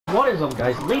What is up,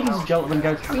 guys? Ladies and gentlemen,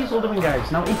 guys, how are you all doing, guys?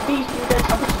 Now, in today's video, guys,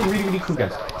 I've got something really cool,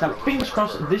 guys. Now, fingers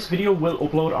crossed, this video will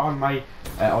upload on my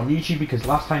on YouTube, because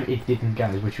last time it didn't,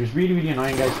 guys, which was really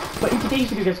annoying, guys. But in today's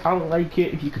video, guys, I would like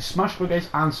it if you could smash for, guys,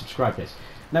 and subscribe, guys.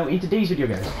 Now, in today's video,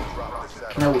 guys,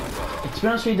 now, to be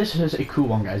honest with you, this is a cool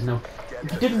one, guys. Now,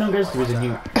 if you didn't know, guys, there was a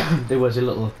new, there was a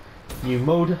little new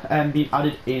mode being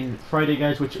added in Friday,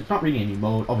 guys, which it's not really a new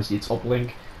mode. Obviously, it's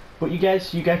uplink. But you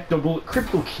guys, you get double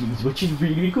Cryptokeys, which is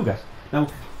really cool, guys. Now,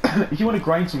 if you want to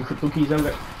grind some Cryptokeys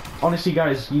out, honestly,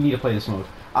 guys, you need to play this mode.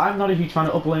 I'm not a huge fan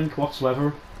of uplink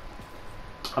whatsoever.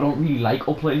 I don't really like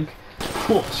uplink.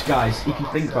 But, guys, if you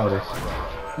think about it,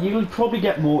 you'll probably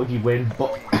get more if you win.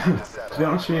 But, to be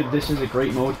honest with you, this is a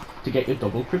great mode to get your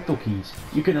double Cryptokeys.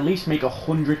 You can at least make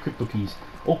 100 Cryptokeys,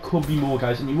 or could be more,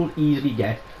 guys, and you will easily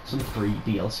get some free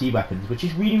DLC weapons, which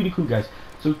is really cool, guys.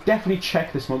 So definitely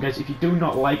check this mode, guys. If you do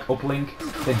not like uplink,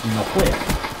 then do not play it.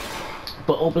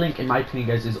 But uplink, in my opinion,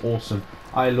 guys, is awesome.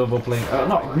 I love uplink.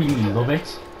 Not really love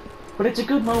it, but it's a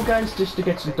good mode, guys, just to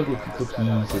get some double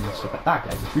Cryptokeys and stuff like that,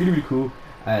 guys. It's really cool.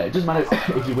 It doesn't matter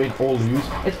if you win or lose.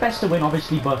 It's best to win,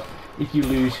 obviously, but if you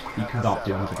lose, you cannot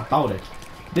do anything about it.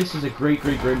 This is a great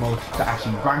mode to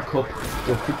actually rank up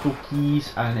your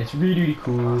Cryptokeys, and it's really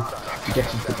cool to get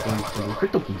some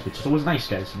Cryptokeys, which is always nice,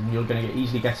 guys, and you're going to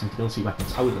easily get some DLC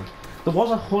weapons out of them. There was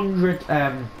 100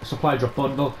 supply drop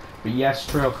bundle, but yes,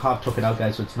 Trail Card took it out,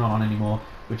 guys, so it's not on anymore,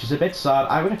 which is a bit sad.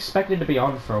 I would expect it to be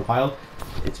on for a while.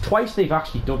 It's twice they've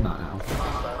actually done that now.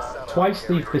 Twice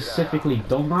they've specifically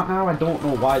done that now. I don't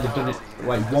know why they've done it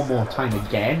like one more time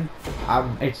again.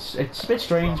 It's a bit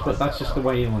strange, but that's just the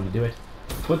way you want to do it.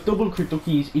 But double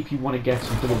Cryptokeys, if you want to get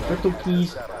some double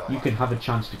Cryptokeys, you can have a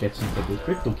chance to get some double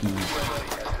Cryptokeys.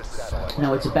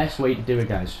 Now, it's the best way to do it,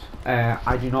 guys.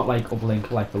 I do not like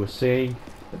uplink, like I was saying,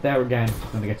 but there again, if you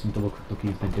want to get some double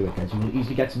Cryptokeys, then do it, guys. You will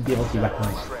easily get some DLC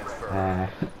weapons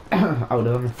out of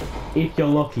them, if you're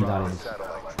lucky, that is.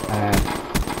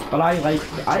 But I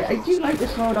do like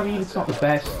this mode. I mean, it's not the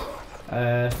best.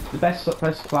 The best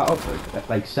flat up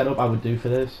like setup I would do for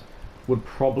this would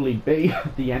probably be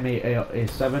the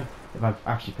MA7, if I've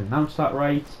actually pronounced that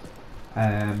right.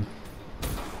 Yeah,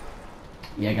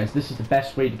 guys, this is the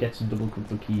best way to get some double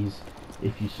Cryptokeys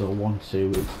if you so want to.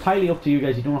 It's entirely up to you,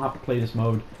 guys. You don't have to play this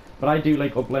mode, but I do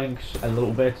like uplinks a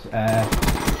little bit.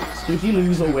 So if you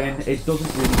lose or win, it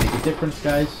doesn't really make a difference,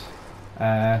 guys.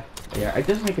 Yeah, it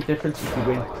does make a difference if you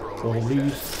win or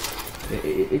lose.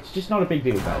 It's just not a big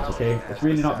deal, guys, okay? It's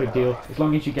really not a big deal, as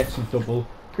long as you get some double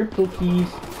Cryptokeys,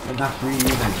 and that's really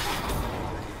nice.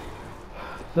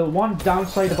 The one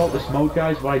downside about this mode,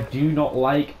 guys, what I do not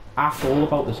like at all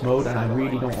about this mode, and I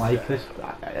really don't like this,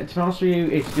 to be honest with you,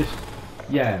 it's just,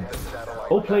 yeah,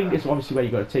 uplink is obviously where you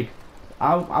got to take,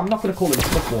 I'm not going to call it a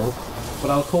football,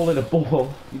 but I'll call it a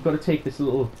ball. You've got to take this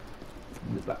little,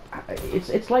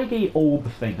 it's like a orb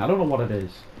thing. I don't know what it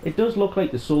is. It does look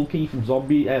like the soul key from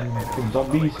zombies,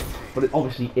 but it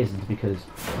obviously isn't, because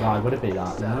why would it be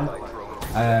that, you know?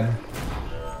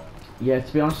 Yeah,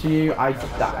 to be honest with you, I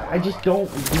just don't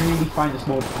really find this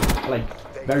mode like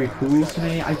very cool to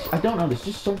me. I don't know, there's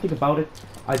just something about it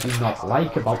I do not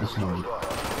like about this mode.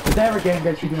 But there again,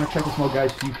 guys, if you want to check this mode,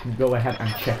 guys, you can go ahead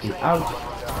and check it out.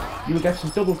 You will get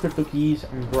some double Cryptokeys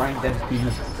and grind them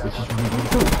keys, which is really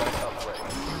cool.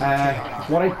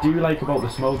 What I do like about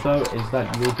this mode, though, is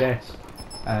that you'll get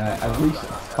at least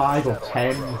 5 or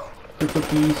 10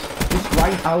 Cryptokeys. Just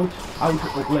grind out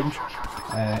uplink.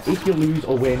 If you lose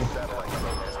or win,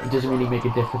 it doesn't really make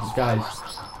a difference, guys.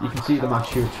 You can see the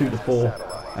match here, 2 to 4.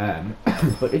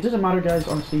 But it doesn't matter, guys,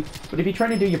 honestly. But if you're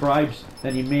trying to do your bribes,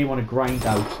 then you may want to grind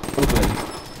out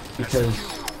uplink, because,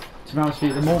 to be honest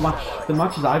with you, the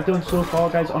matches I've done so far,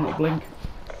 guys, on uplink,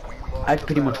 I've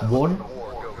pretty much won.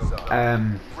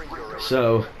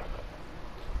 So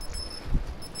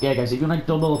yeah, guys, if you want to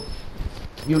double,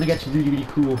 you want to get some really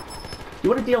cool, you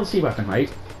want a DLC weapon,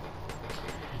 right?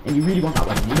 And you really want that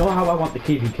weapon. You know how I want the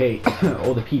KVK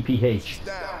or the PPH.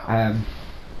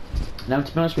 Now,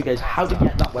 to be honest with you, guys, how to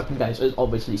get that weapon, guys, is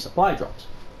obviously supply drops.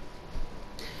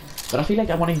 But I feel like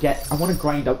I want to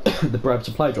grind out the bribe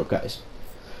supply drop, guys.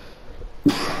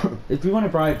 If we want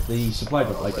to bribe the supply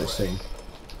drop, like I was saying,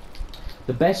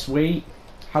 the best way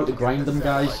how to grind them,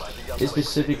 guys, is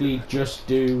specifically just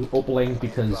do uplink,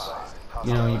 because,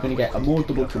 you know, you're going to get more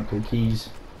double Cryptokeys.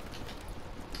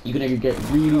 You're going to get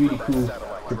really cool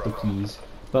Cryptokeys.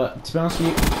 But to be honest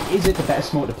with you, is it the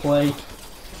best mode to play?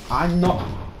 I'm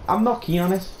not keen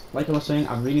on it. Like I was saying,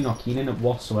 I'm really not keen on it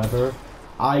whatsoever.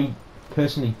 I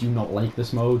personally do not like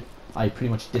this mode. I pretty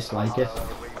much dislike it.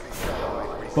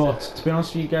 But to be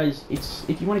honest with you guys, it's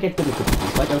if you want to get double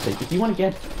Cryptokeys, like I was saying, if you want to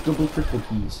get double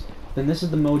Cryptokeys, then this is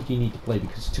the mode you need to play,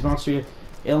 because to be honest with you,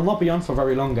 it'll not be on for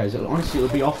very long, guys. It'll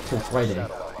be off till Friday.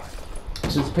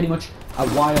 So it's pretty much a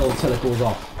while till it goes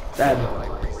off.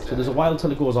 So there's a while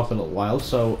till it goes off, a little while.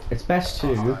 So it's best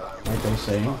to, like I was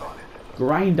saying,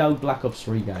 grind out Black Ops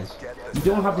 3, guys. You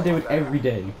don't have to do it every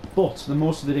day, but the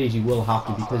most of the days you will have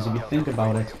to, because if you think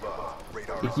about it,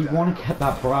 if you want to get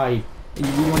that bribe, and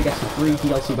you really want to get some free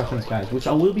DLC weapons, guys, which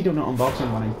I will be doing an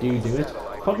unboxing when I do it.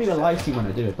 Probably a live stream when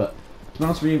I do it, but to be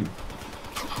honest with you,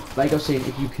 like I was saying,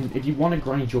 if you want to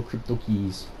grind your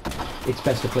Cryptokeys, it's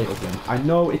best to play it Uplink. I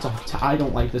know I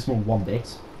don't like this mode one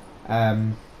bit.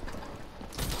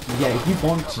 Yeah, if you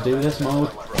want to do this mode,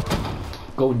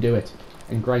 go and do it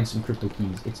and grind some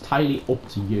Cryptokeys. It's entirely up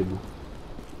to you.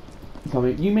 I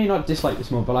mean, you may not dislike this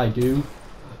mode, but I do.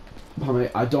 I mean,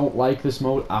 I don't like this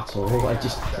mode at all. I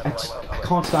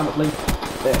can't stand Uplink.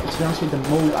 To be honest with you, the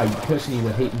mode I personally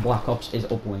would hate in Black Ops is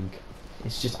Uplink.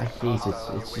 It's just, I hate it.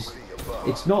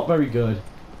 It's not very good.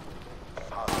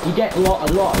 You get a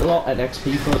lot at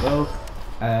XP for it though.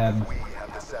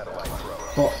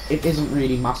 But it isn't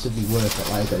really massively worth it,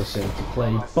 like I was saying, to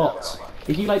play. But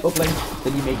if you like Uplink,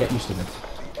 then you may get used to it.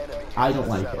 I don't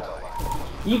like it.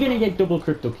 You're gonna get double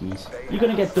Cryptokeys. You're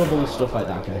gonna get double stuff like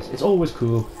that, guys. It's always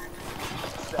cool.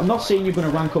 I'm not saying you're gonna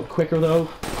rank up quicker though.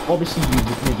 Obviously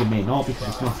you may not, because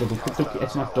it's not double Cryptokey,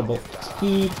 it's not double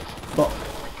XP. But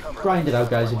grind it out,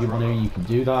 guys. If you want to, you can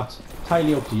do that.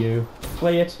 Entirely up to you.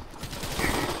 Play it.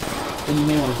 Then you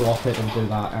may want to go off it and do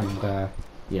that, and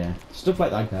yeah, stuff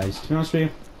like that, guys. To be honest with you,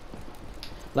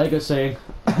 like I was saying,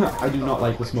 I do not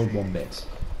like this mode one bit.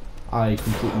 I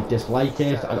completely dislike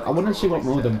it. I want to see what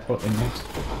mode I'm putting next.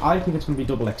 I think it's going to be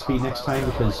double XP next time,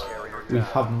 because we've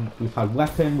had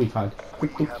weapon, we've had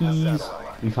Cryptokeys,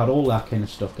 we've had all that kind of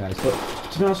stuff, guys. But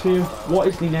to be honest with you, what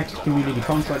is the next community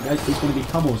contract, guys? It's going to be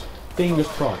camos. Fingers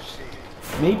crossed.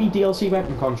 Maybe DLC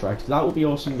weapon contract. That would be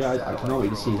awesome, guys. I cannot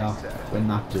wait to see that when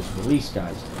that does release,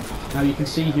 guys. Now you can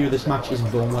see here this match isn't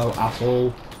going well at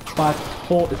all.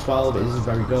 4 to 12 it isn't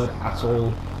very good at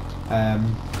all.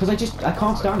 Because I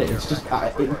can't stand it. It's just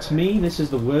to me this is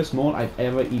the worst mode I've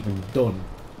ever even done.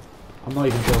 I'm not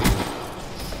even joking.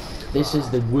 This is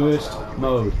the worst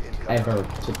mode ever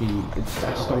to be. I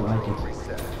just don't like it.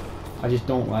 I just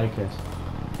don't like it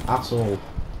at all.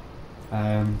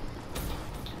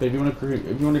 But if you want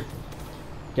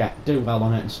to do well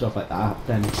on it and stuff like that,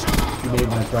 then you may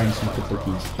want to grind some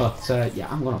Cryptokeys. But yeah,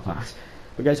 I'm gonna pass.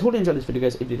 But guys, hope you enjoyed this video,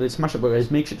 guys. If you did, smash that button, guys.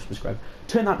 Make sure to subscribe.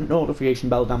 Turn that notification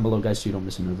bell down below, guys, so you don't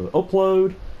miss another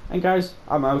upload. And guys,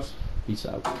 I'm out. Peace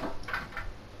out.